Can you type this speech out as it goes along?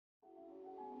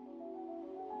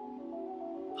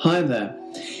Hi there.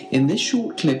 In this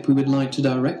short clip we would like to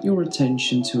direct your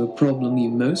attention to a problem you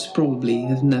most probably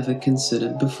have never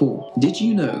considered before. Did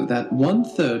you know that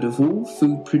 1/3 of all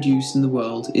food produced in the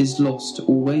world is lost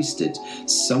or wasted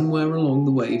somewhere along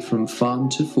the way from farm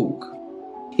to fork?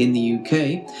 In the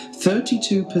UK,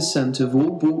 32% of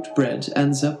all bought bread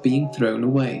ends up being thrown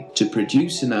away. To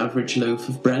produce an average loaf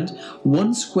of bread,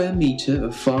 1 square metre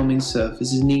of farming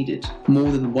surface is needed.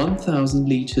 More than 1,000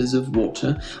 litres of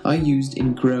water are used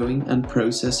in growing and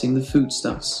processing the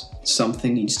foodstuffs.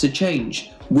 Something needs to change,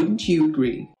 wouldn't you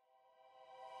agree?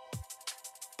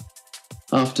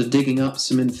 After digging up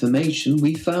some information,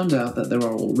 we found out that there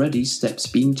are already steps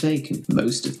being taken.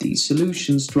 Most of these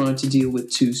solutions try to deal with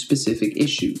two specific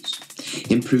issues: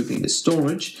 improving the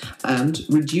storage and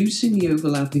reducing the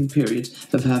overlapping period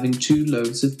of having 2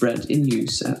 loaves of bread in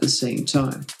use at the same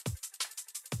time.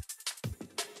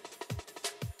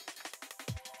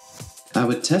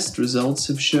 Our test results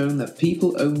have shown that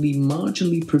people only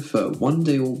marginally prefer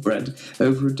one-day-old bread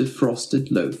over a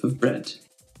defrosted loaf of bread.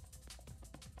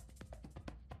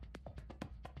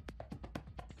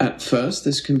 At first,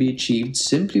 this can be achieved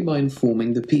simply by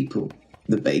informing the people.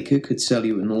 The baker could sell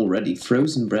you an already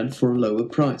frozen bread for a lower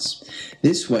price.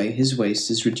 This way, his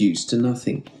waste is reduced to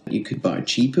nothing. You could buy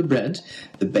cheaper bread,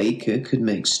 the baker could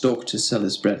make stock to sell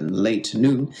his bread in the late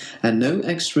noon, and no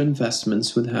extra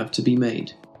investments would have to be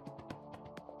made.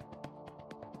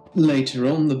 Later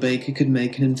on, the baker could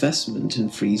make an investment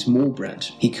and freeze more bread.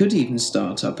 He could even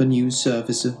start up a new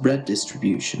service of bread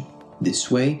distribution.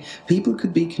 This way, people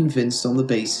could be convinced on the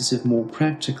basis of more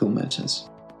practical matters.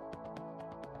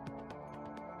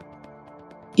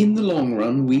 In the long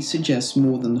run, we suggest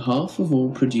more than half of all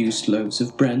produced loaves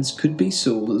of bread could be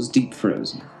sold as deep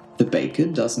frozen. The baker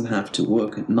doesn't have to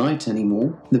work at night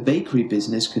anymore. The bakery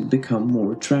business could become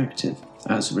more attractive.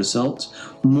 As a result,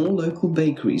 more local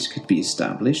bakeries could be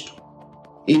established.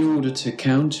 In order to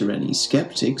counter any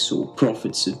skeptics or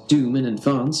prophets of doom in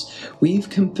advance, we've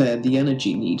compared the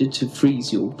energy needed to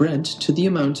freeze your bread to the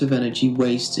amount of energy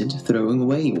wasted throwing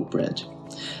away your bread.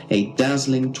 A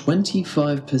dazzling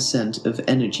 25% of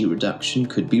energy reduction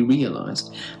could be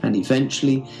realized, and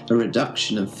eventually a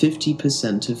reduction of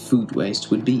 50% of food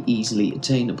waste would be easily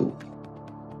attainable.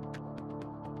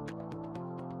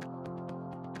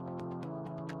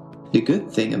 The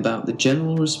good thing about the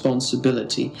general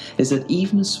responsibility is that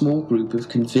even a small group of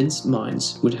convinced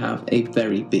minds would have a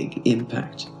very big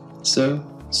impact. So,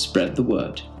 spread the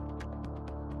word.